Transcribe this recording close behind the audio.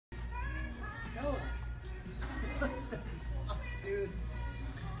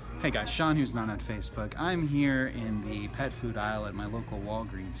Hey guys, Sean who's not on Facebook. I'm here in the pet food aisle at my local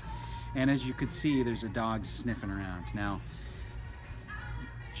Walgreens, and as you could see, there's a dog sniffing around. Now,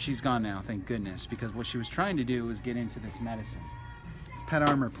 she's gone now, thank goodness, because what she was trying to do was get into this medicine. It's Pet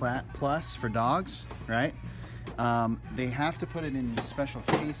Armor Plus for dogs, right? They have to put it in these special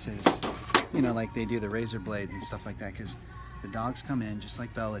cases, you know, like they do the razor blades and stuff like that, because the dogs come in, just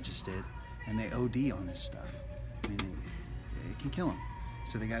like Bella just did, and they OD on this stuff. I mean, it can kill them.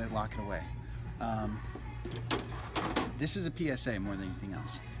 So they got to lock it away. This is a PSA more than anything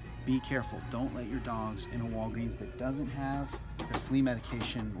else. Be careful. Don't let your dogs in a Walgreens that doesn't have the flea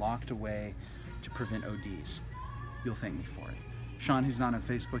medication locked away to prevent ODs. You'll thank me for it. Sean, who's not on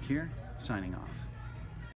Facebook here, signing off.